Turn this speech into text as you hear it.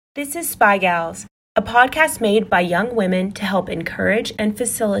This is Spy Gals, a podcast made by young women to help encourage and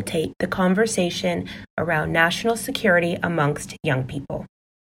facilitate the conversation around national security amongst young people.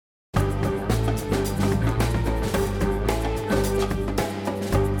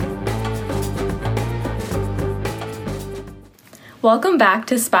 Welcome back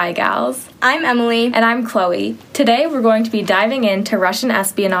to Spy Gals. I'm Emily. And I'm Chloe. Today we're going to be diving into Russian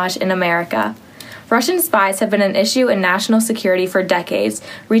espionage in America. Russian spies have been an issue in national security for decades,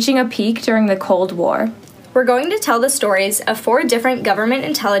 reaching a peak during the Cold War. We're going to tell the stories of 4 different government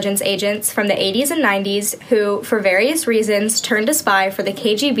intelligence agents from the 80s and 90s who, for various reasons, turned to spy for the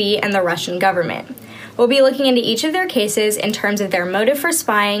KGB and the Russian government. We'll be looking into each of their cases in terms of their motive for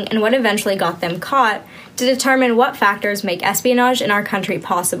spying and what eventually got them caught to determine what factors make espionage in our country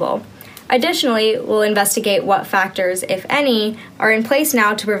possible. Additionally, we'll investigate what factors, if any, are in place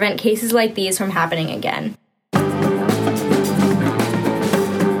now to prevent cases like these from happening again.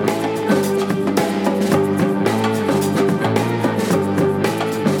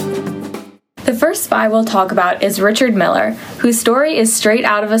 The first spy we'll talk about is Richard Miller, whose story is straight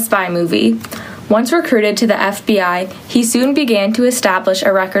out of a spy movie. Once recruited to the FBI, he soon began to establish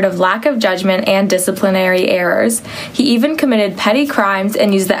a record of lack of judgment and disciplinary errors. He even committed petty crimes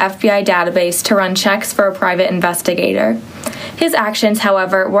and used the FBI database to run checks for a private investigator. His actions,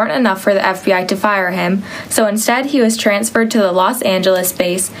 however, weren't enough for the FBI to fire him, so instead he was transferred to the Los Angeles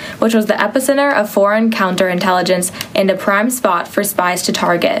base, which was the epicenter of foreign counterintelligence and a prime spot for spies to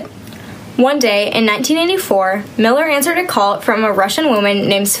target. One day, in 1984, Miller answered a call from a Russian woman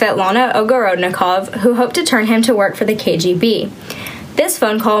named Svetlana Ogorodnikov, who hoped to turn him to work for the KGB. This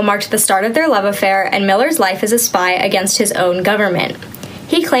phone call marked the start of their love affair and Miller's life as a spy against his own government.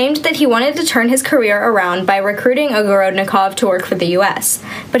 He claimed that he wanted to turn his career around by recruiting Ogorodnikov to work for the U.S.,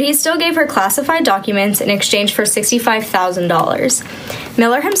 but he still gave her classified documents in exchange for $65,000.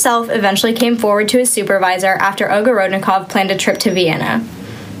 Miller himself eventually came forward to his supervisor after Ogorodnikov planned a trip to Vienna.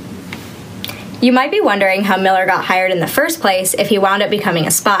 You might be wondering how Miller got hired in the first place if he wound up becoming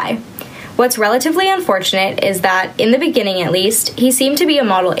a spy. What's relatively unfortunate is that, in the beginning at least, he seemed to be a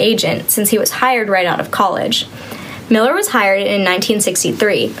model agent since he was hired right out of college. Miller was hired in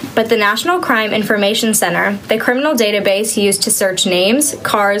 1963, but the National Crime Information Center, the criminal database used to search names,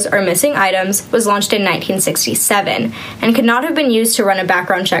 cars, or missing items, was launched in 1967 and could not have been used to run a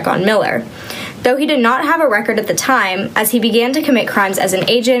background check on Miller. Though he did not have a record at the time, as he began to commit crimes as an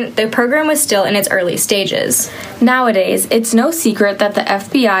agent, the program was still in its early stages. Nowadays, it's no secret that the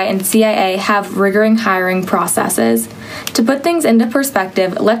FBI and CIA have rigorous hiring processes. To put things into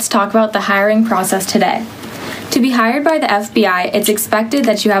perspective, let's talk about the hiring process today. To be hired by the FBI, it's expected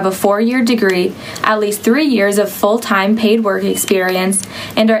that you have a 4-year degree, at least 3 years of full-time paid work experience,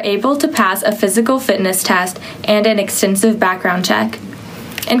 and are able to pass a physical fitness test and an extensive background check.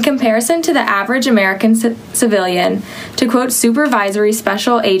 In comparison to the average American civilian, to quote Supervisory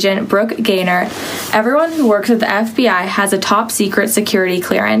Special Agent Brooke Gaynor, everyone who works at the FBI has a top-secret security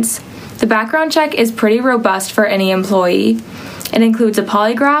clearance. The background check is pretty robust for any employee. It includes a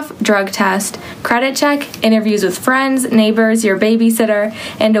polygraph, drug test, credit check, interviews with friends, neighbors, your babysitter,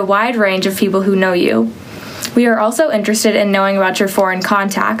 and a wide range of people who know you. We are also interested in knowing about your foreign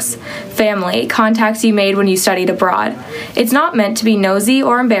contacts, family, contacts you made when you studied abroad. It's not meant to be nosy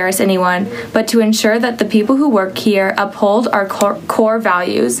or embarrass anyone, but to ensure that the people who work here uphold our core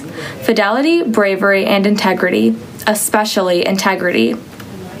values: fidelity, bravery, and integrity, especially integrity.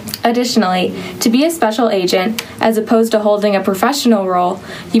 Additionally, to be a special agent, as opposed to holding a professional role,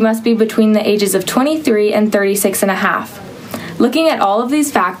 you must be between the ages of 23 and 36 and a half. Looking at all of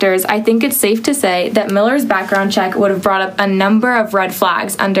these factors, I think it's safe to say that Miller's background check would have brought up a number of red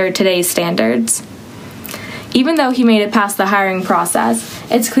flags under today's standards. Even though he made it past the hiring process,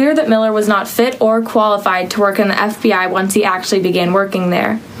 it's clear that Miller was not fit or qualified to work in the FBI once he actually began working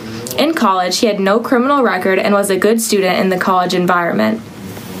there. In college, he had no criminal record and was a good student in the college environment.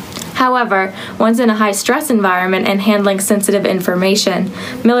 However, once in a high-stress environment and handling sensitive information,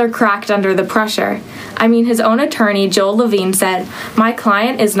 Miller cracked under the pressure. His own attorney, Joel Levine, said, "My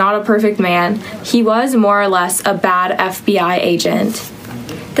client is not a perfect man. He was more or less a bad FBI agent."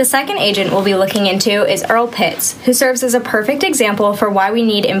 The second agent we'll be looking into is Earl Pitts, who serves as a perfect example for why we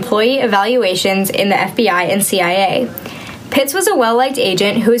need employee evaluations in the FBI and CIA. Pitts was a well-liked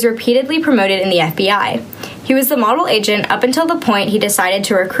agent who was repeatedly promoted in the FBI. He was the model agent up until the point he decided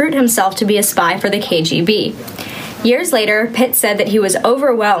to recruit himself to be a spy for the KGB. Years later, Pitts said that he was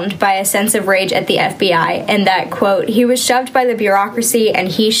overwhelmed by a sense of rage at the FBI and that, quote, he was shoved by the bureaucracy and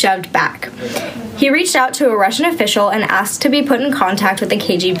he shoved back. He reached out to a Russian official and asked to be put in contact with a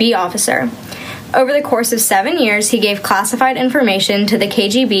KGB officer. Over the course of 7 years, he gave classified information to the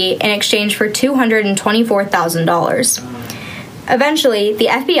KGB in exchange for $224,000. Eventually, the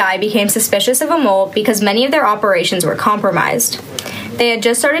FBI became suspicious of a mole because many of their operations were compromised. They had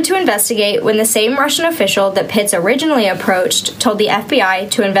just started to investigate when the same Russian official that Pitts originally approached told the FBI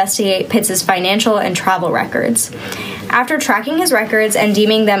to investigate Pitts' financial and travel records. After tracking his records and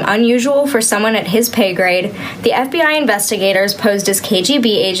deeming them unusual for someone at his pay grade, the FBI investigators posed as KGB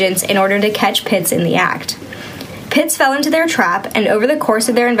agents in order to catch Pitts in the act. Pitts fell into their trap and over the course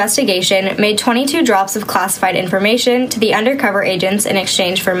of their investigation made 22 drops of classified information to the undercover agents in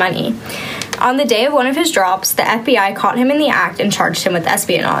exchange for money. On the day of one of his drops, the FBI caught him in the act and charged him with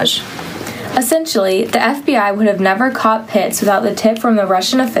espionage. Essentially, the FBI would have never caught Pitts without the tip from the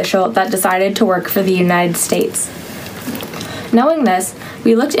Russian official that decided to work for the United States. Knowing this,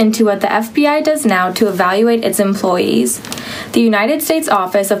 we looked into what the FBI does now to evaluate its employees. The United States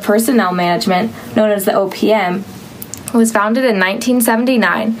Office of Personnel Management, known as the OPM, was founded in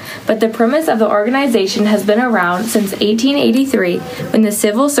 1979, but the premise of the organization has been around since 1883 when the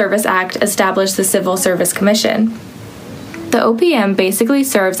Civil Service Act established the Civil Service Commission. The OPM basically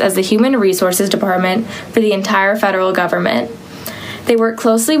serves as the human resources department for the entire federal government. They work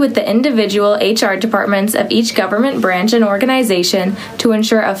closely with the individual HR departments of each government branch and organization to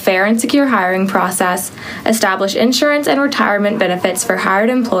ensure a fair and secure hiring process, establish insurance and retirement benefits for hired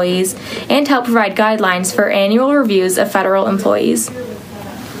employees, and help provide guidelines for annual reviews of federal employees.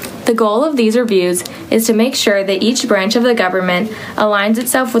 The goal of these reviews is to make sure that each branch of the government aligns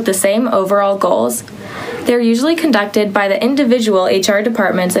itself with the same overall goals. They're usually conducted by the individual HR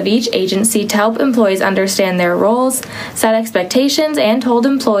departments of each agency to help employees understand their roles, set expectations, and hold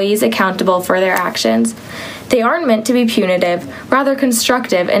employees accountable for their actions. They aren't meant to be punitive, rather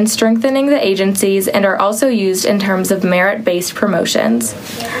constructive in strengthening the agencies, and are also used in terms of merit-based promotions.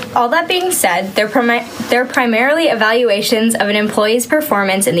 All that being said, they're primarily evaluations of an employee's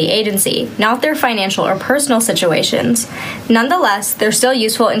performance in the agency, not their financial or personal situations. Nonetheless, they're still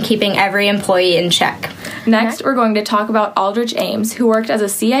useful in keeping every employee in check. Next, we're going to talk about Aldrich Ames, who worked as a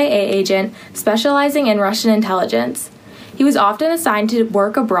CIA agent specializing in Russian intelligence. He was often assigned to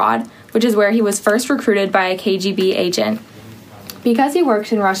work abroad, which is where he was first recruited by a KGB agent. Because he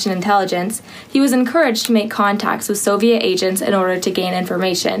worked in Russian intelligence, he was encouraged to make contacts with Soviet agents in order to gain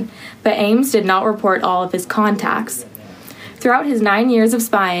information, but Ames did not report all of his contacts. Throughout his 9 years of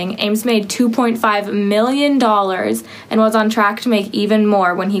spying, Ames made $2.5 million and was on track to make even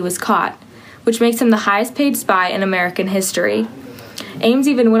more when he was caught, which makes him the highest paid spy in American history. Ames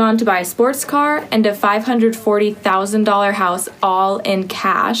even went on to buy a sports car and a $540,000 house, all in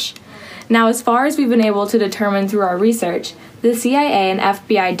cash. Now, as far as we've been able to determine through our research, the CIA and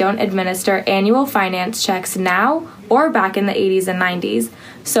FBI don't administer annual finance checks now or back in the 80s and 90s,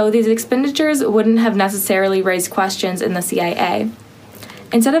 so these expenditures wouldn't have necessarily raised questions in the CIA.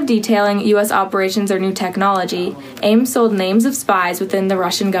 Instead of detailing U.S. operations or new technology, Ames sold names of spies within the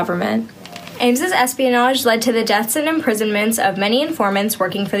Russian government. Ames's espionage led to the deaths and imprisonments of many informants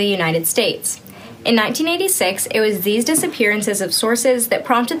working for the United States. In 1986, it was these disappearances of sources that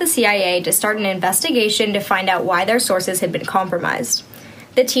prompted the CIA to start an investigation to find out why their sources had been compromised.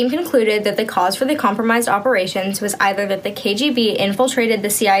 The team concluded that the cause for the compromised operations was either that the KGB infiltrated the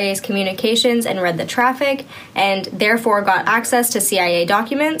CIA's communications and read the traffic, and therefore got access to CIA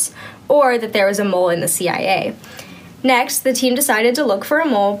documents, or that there was a mole in the CIA. Next, the team decided to look for a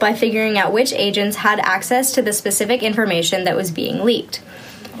mole by figuring out which agents had access to the specific information that was being leaked.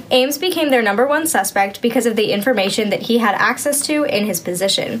 Ames became their number one suspect because of the information that he had access to in his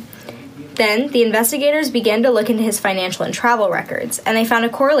position. Then, the investigators began to look into his financial and travel records, and they found a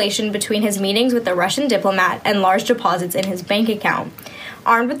correlation between his meetings with the Russian diplomat and large deposits in his bank account.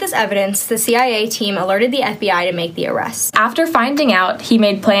 Armed with this evidence, the CIA team alerted the FBI to make the arrest. After finding out he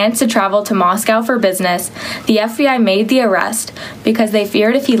made plans to travel to Moscow for business, the FBI made the arrest because they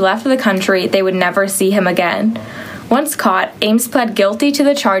feared if he left the country, they would never see him again. Once caught, Ames pled guilty to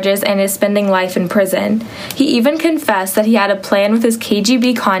the charges and is spending life in prison. He even confessed that he had a plan with his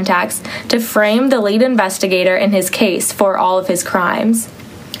KGB contacts to frame the lead investigator in his case for all of his crimes.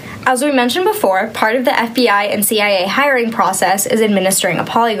 As we mentioned before, part of the FBI and CIA hiring process is administering a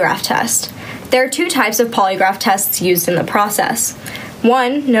polygraph test. There are two types of polygraph tests used in the process.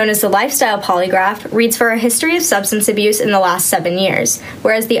 One, known as the lifestyle polygraph, reads for a history of substance abuse in the last 7 years,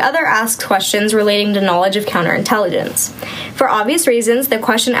 whereas the other asks questions relating to knowledge of counterintelligence. For obvious reasons, the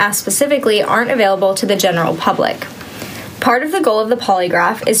questions asked specifically aren't available to the general public. Part of the goal of the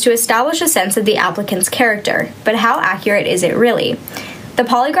polygraph is to establish a sense of the applicant's character, but how accurate is it really? The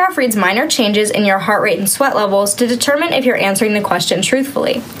polygraph reads minor changes in your heart rate and sweat levels to determine if you're answering the question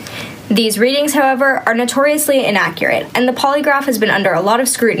truthfully. These readings, however, are notoriously inaccurate, and the polygraph has been under a lot of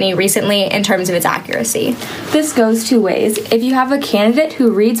scrutiny recently in terms of its accuracy. This goes two ways. If you have a candidate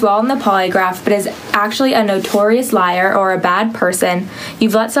who reads well in the polygraph but is actually a notorious liar or a bad person,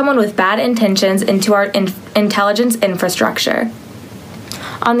 you've let someone with bad intentions into our intelligence infrastructure.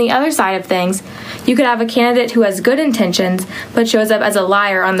 On the other side of things, you could have a candidate who has good intentions but shows up as a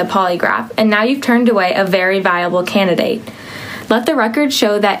liar on the polygraph, and now you've turned away a very viable candidate. Let the record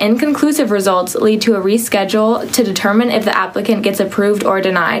show that inconclusive results lead to a reschedule to determine if the applicant gets approved or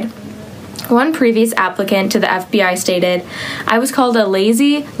denied. One previous applicant to the FBI stated, "I was called a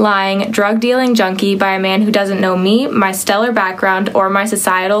lazy, lying, drug-dealing junkie by a man who doesn't know me, my stellar background, or my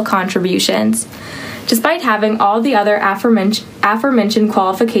societal contributions." Despite having all the other aforementioned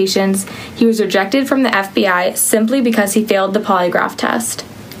qualifications, he was rejected from the FBI simply because he failed the polygraph test.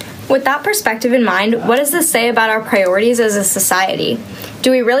 With that perspective in mind, what does this say about our priorities as a society?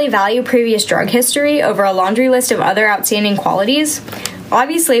 Do we really value previous drug history over a laundry list of other outstanding qualities?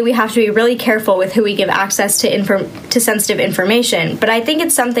 Obviously, we have to be really careful with who we give access to sensitive information, but I think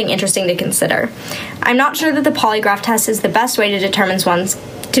it's something interesting to consider. I'm not sure that the polygraph test is the best way to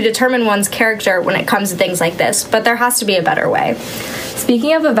determine one's character when it comes to things like this, but there has to be a better way.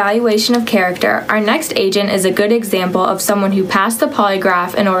 Speaking of evaluation of character, our next agent is a good example of someone who passed the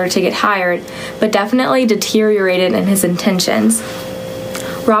polygraph in order to get hired, but definitely deteriorated in his intentions.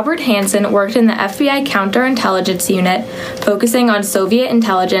 Robert Hansen worked in the FBI Counterintelligence Unit, focusing on Soviet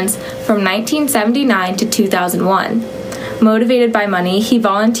intelligence from 1979 to 2001. Motivated by money, he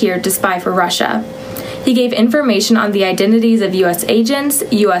volunteered to spy for Russia. He gave information on the identities of U.S. agents,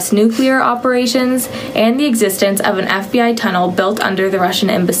 U.S. nuclear operations, and the existence of an FBI tunnel built under the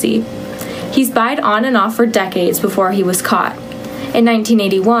Russian embassy. He spied on and off for decades before he was caught. In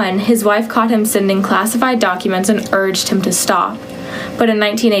 1981, his wife caught him sending classified documents and urged him to stop. But in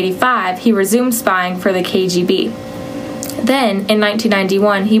 1985, he resumed spying for the KGB. Then, in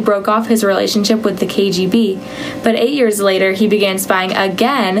 1991, he broke off his relationship with the KGB, but 8 years later, he began spying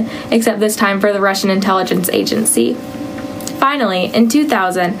again, except this time for the Russian intelligence agency. Finally, in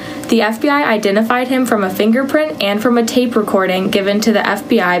 2000, the FBI identified him from a fingerprint and from a tape recording given to the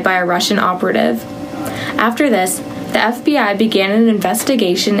FBI by a Russian operative. After this, the FBI began an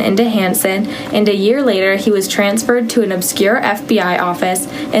investigation into Hansen, and a year later he was transferred to an obscure FBI office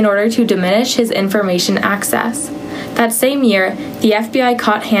in order to diminish his information access. That same year, the FBI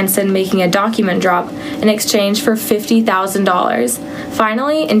caught Hansen making a document drop in exchange for $50,000.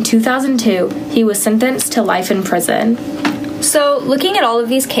 Finally, in 2002, he was sentenced to life in prison. So, looking at all of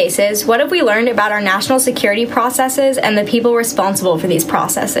these cases, what have we learned about our national security processes and the people responsible for these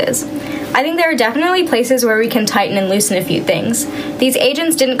processes? I think there are definitely places where we can tighten and loosen a few things. These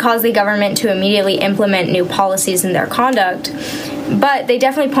agents didn't cause the government to immediately implement new policies in their conduct, but they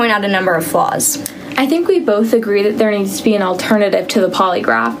definitely point out a number of flaws. I think we both agree that there needs to be an alternative to the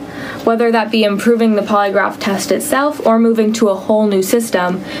polygraph. Whether that be improving the polygraph test itself or moving to a whole new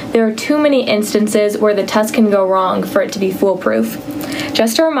system, there are too many instances where the test can go wrong for it to be foolproof.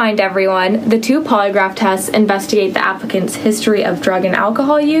 Just to remind everyone, the two polygraph tests investigate the applicant's history of drug and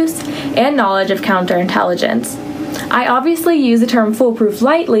alcohol use and knowledge of counterintelligence. I obviously use the term foolproof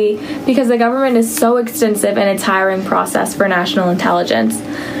lightly because the government is so extensive in its hiring process for national intelligence.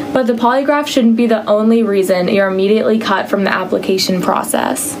 But the polygraph shouldn't be the only reason you're immediately cut from the application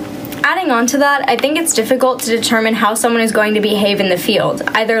process. Adding on to that, I think it's difficult to determine how someone is going to behave in the field,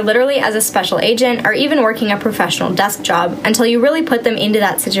 either literally as a special agent or even working a professional desk job, until you really put them into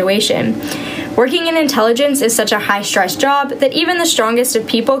that situation. Working in intelligence is such a high-stress job that even the strongest of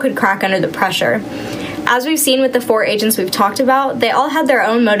people could crack under the pressure. As we've seen with the 4 agents we've talked about, they all had their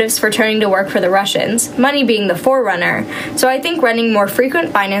own motives for turning to work for the Russians, money being the forerunner, so I think running more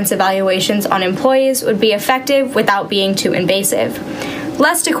frequent finance evaluations on employees would be effective without being too invasive.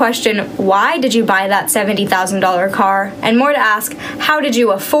 Less to question, why did you buy that $70,000 car? And more to ask, how did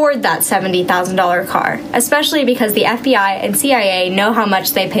you afford that $70,000 car? Especially because the FBI and CIA know how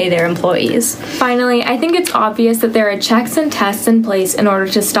much they pay their employees. Finally, I think it's obvious that there are checks and tests in place in order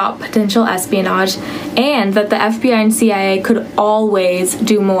to stop potential espionage, and that the FBI and CIA could always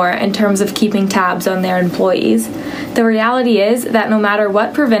do more in terms of keeping tabs on their employees. The reality is that no matter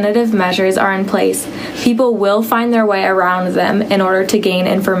what preventative measures are in place, people will find their way around them in order to gain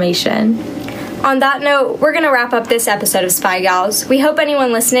information. On that note, we're going to wrap up this episode of Spy Gals. We hope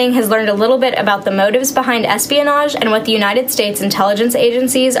anyone listening has learned a little bit about the motives behind espionage and what the United States intelligence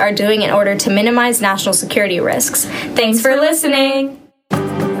agencies are doing in order to minimize national security risks. Thanks for listening!